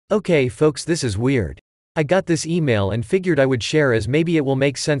Okay, folks, this is weird. I got this email and figured I would share as maybe it will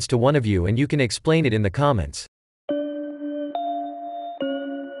make sense to one of you and you can explain it in the comments.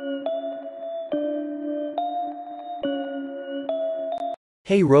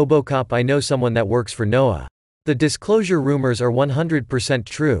 Hey Robocop, I know someone that works for NOAA. The disclosure rumors are 100%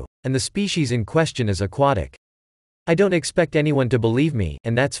 true, and the species in question is aquatic. I don't expect anyone to believe me,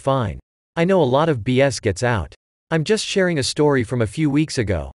 and that's fine. I know a lot of BS gets out. I'm just sharing a story from a few weeks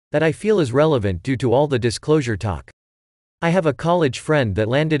ago that I feel is relevant due to all the disclosure talk. I have a college friend that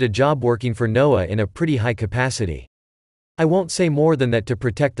landed a job working for NOAA in a pretty high capacity. I won't say more than that to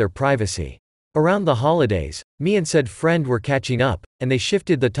protect their privacy. Around the holidays, me and said friend were catching up, and they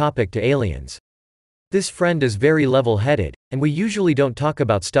shifted the topic to aliens. This friend is very level-headed, and we usually don't talk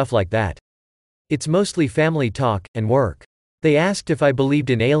about stuff like that. It's mostly family talk and work. They asked if I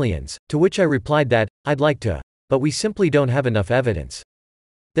believed in aliens, to which I replied that I'd like to, but we simply don't have enough evidence.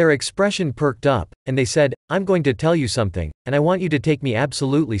 Their expression perked up, and they said, I'm going to tell you something, and I want you to take me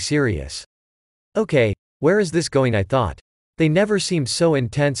absolutely serious. Okay, where is this going, I thought. They never seemed so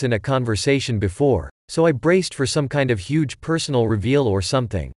intense in a conversation before, so I braced for some kind of huge personal reveal or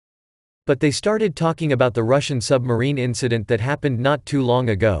something. But they started talking about the Russian submarine incident that happened not too long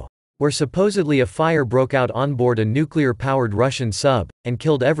ago, where supposedly a fire broke out on board a nuclear-powered Russian sub, and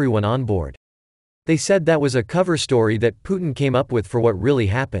killed everyone on board. They said that was a cover story that Putin came up with for what really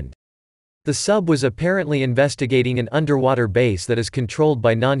happened. The sub was apparently investigating an underwater base that is controlled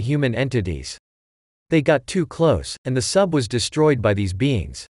by non-human entities. They got too close, and the sub was destroyed by these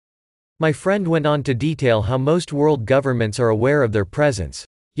beings. My friend went on to detail how most world governments are aware of their presence,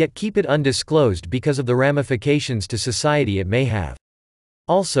 yet keep it undisclosed because of the ramifications to society it may have.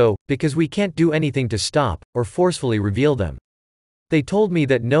 Also, because we can't do anything to stop, or forcefully reveal them. They told me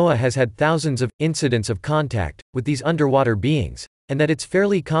that NOAA has had thousands of incidents of contact with these underwater beings, and that it's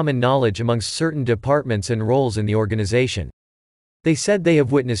fairly common knowledge amongst certain departments and roles in the organization. They said they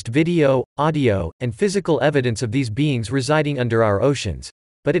have witnessed video, audio, and physical evidence of these beings residing under our oceans,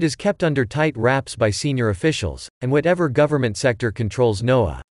 but it is kept under tight wraps by senior officials, and whatever government sector controls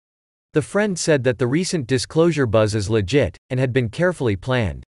NOAA. The friend said that the recent disclosure buzz is legit, and had been carefully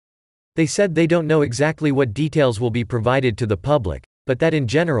planned. They said they don't know exactly what details will be provided to the public, but that in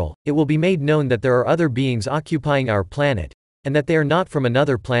general, it will be made known that there are other beings occupying our planet, and that they are not from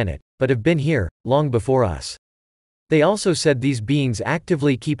another planet, but have been here, long before us. They also said these beings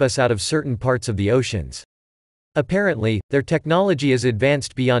actively keep us out of certain parts of the oceans. Apparently, their technology is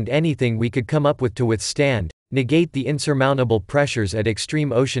advanced beyond anything we could come up with to withstand, negate the insurmountable pressures at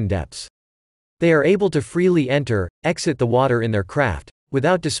extreme ocean depths. They are able to freely enter, exit the water in their craft,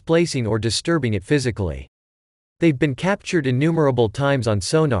 without displacing or disturbing it physically. They've been captured innumerable times on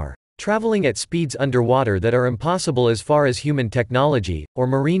sonar, traveling at speeds underwater that are impossible as far as human technology or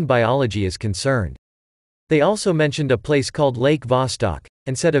marine biology is concerned. They also mentioned a place called Lake Vostok,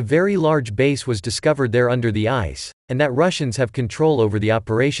 and said a very large base was discovered there under the ice, and that Russians have control over the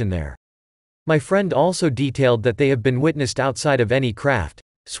operation there. My friend also detailed that they have been witnessed outside of any craft,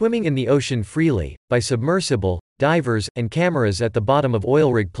 swimming in the ocean freely, by submersible, divers, and cameras at the bottom of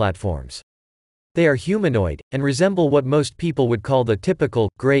oil rig platforms. They are humanoid, and resemble what most people would call the typical,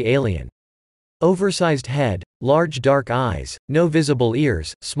 gray alien. Oversized head, large dark eyes, no visible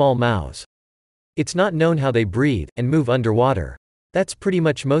ears, small mouths. It's not known how they breathe, and move underwater. That's pretty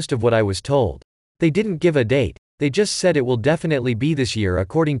much most of what I was told. They didn't give a date, they just said it will definitely be this year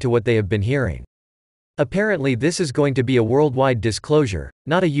according to what they have been hearing. Apparently this is going to be a worldwide disclosure,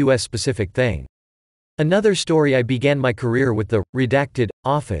 not a US-specific thing. Another story: I began my career with the Redacted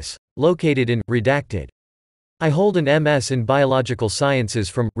office, located in Redacted. I hold an MS in Biological Sciences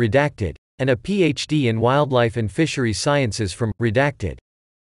from Redacted, and a PhD in Wildlife and Fisheries Sciences from Redacted.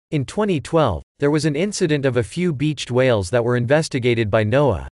 In 2012, there was an incident of a few beached whales that were investigated by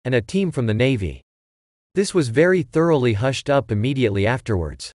NOAA, and a team from the Navy. This was very thoroughly hushed up immediately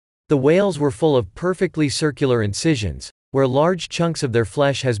afterwards. The whales were full of perfectly circular incisions, where large chunks of their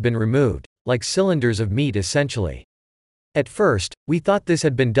flesh has been removed, like cylinders of meat essentially. At first, we thought this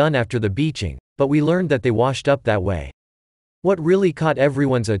had been done after the beaching, but we learned that they washed up that way. What really caught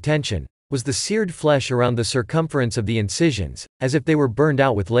everyone's attention was the seared flesh around the circumference of the incisions, as if they were burned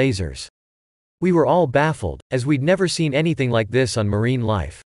out with lasers. We were all baffled, as we'd never seen anything like this on marine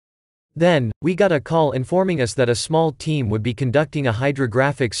life. Then, we got a call informing us that a small team would be conducting a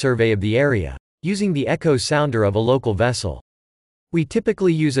hydrographic survey of the area, using the echo sounder of a local vessel. We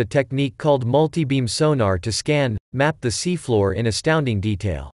typically use a technique called multi-beam sonar to scan, map the seafloor in astounding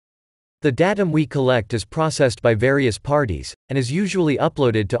detail. The datum we collect is processed by various parties, and is usually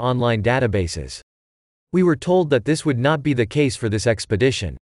uploaded to online databases. We were told that this would not be the case for this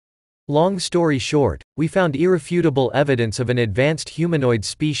expedition. Long story short, we found irrefutable evidence of an advanced humanoid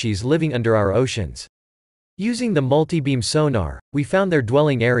species living under our oceans. Using the multi-beam sonar, we found their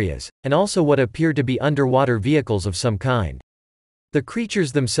dwelling areas, and also what appeared to be underwater vehicles of some kind. The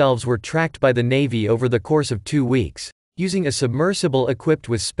creatures themselves were tracked by the Navy over the course of 2 weeks, using a submersible equipped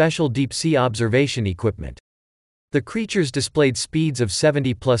with special deep-sea observation equipment. The creatures displayed speeds of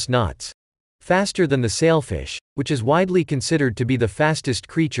 70+ knots, faster than the sailfish, which is widely considered to be the fastest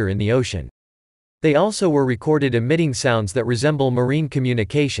creature in the ocean. They also were recorded emitting sounds that resemble marine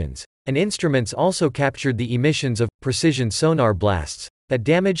communications, and instruments also captured the emissions of precision sonar blasts that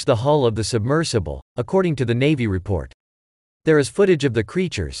damaged the hull of the submersible, according to the Navy report. There is footage of the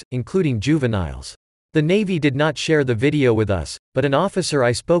creatures, including juveniles. The Navy did not share the video with us, but an officer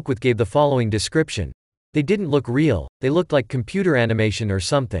I spoke with gave the following description. They didn't look real, they looked like computer animation or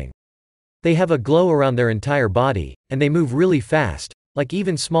something. They have a glow around their entire body, and they move really fast, like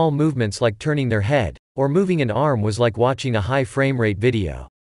even small movements like turning their head, or moving an arm was like watching a high frame rate video.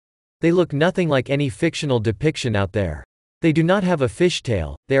 They look nothing like any fictional depiction out there. They do not have a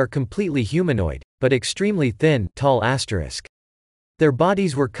fishtail, they are completely humanoid, but extremely thin, tall asterisk. Their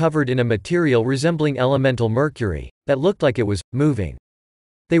bodies were covered in a material resembling elemental mercury, that looked like it was moving.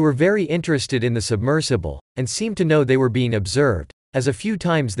 They were very interested in the submersible, and seemed to know they were being observed, as a few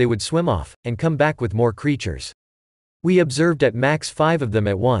times they would swim off, and come back with more creatures. We observed at max 5 of them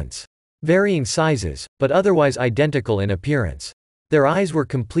at once. Varying sizes, but otherwise identical in appearance. Their eyes were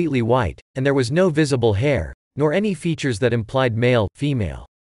completely white, and there was no visible hair, nor any features that implied male, female.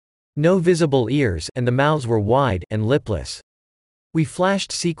 No visible ears, and the mouths were wide and lipless. We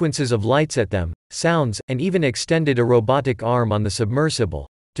flashed sequences of lights at them, sounds, and even extended a robotic arm on the submersible,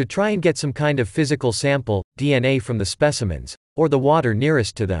 to try and get some kind of physical sample, DNA from the specimens, or the water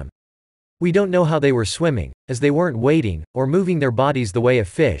nearest to them. We don't know how they were swimming, as they weren't wading, or moving their bodies the way a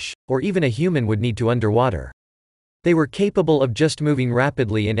fish, or even a human would need to underwater. They were capable of just moving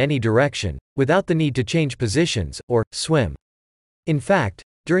rapidly in any direction, without the need to change positions, or swim. In fact,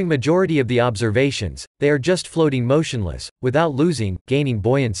 during majority of the observations, they are just floating motionless, without gaining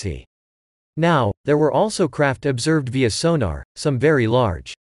buoyancy. Now, there were also craft observed via sonar, some very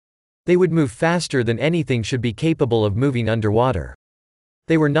large. They would move faster than anything should be capable of moving underwater.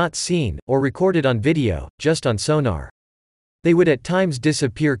 They were not seen, or recorded on video, just on sonar. They would at times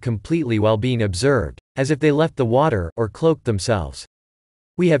disappear completely while being observed, as if they left the water, or cloaked themselves.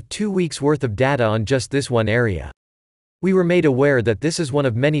 We have 2 weeks worth of data on just this one area. We were made aware that this is one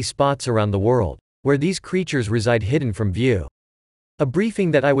of many spots around the world, where these creatures reside hidden from view. A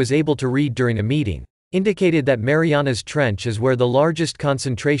briefing that I was able to read during a meeting, indicated that Marianas Trench is where the largest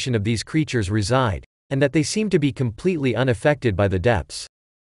concentration of these creatures reside, and that they seem to be completely unaffected by the depths.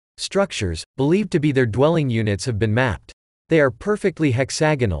 Structures, believed to be their dwelling units, have been mapped. They are perfectly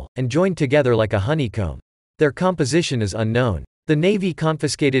hexagonal, and joined together like a honeycomb. Their composition is unknown. The Navy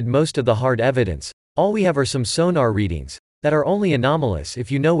confiscated most of the hard evidence. All we have are some sonar readings, that are only anomalous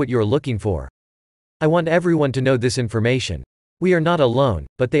if you know what you're looking for. I want everyone to know this information. We are not alone,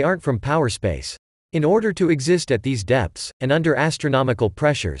 but they aren't from power space. In order to exist at these depths, and under astronomical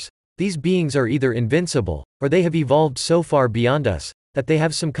pressures, these beings are either invincible, or they have evolved so far beyond us, that they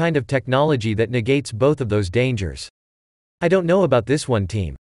have some kind of technology that negates both of those dangers. I don't know about this one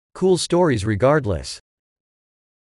team. Cool stories regardless.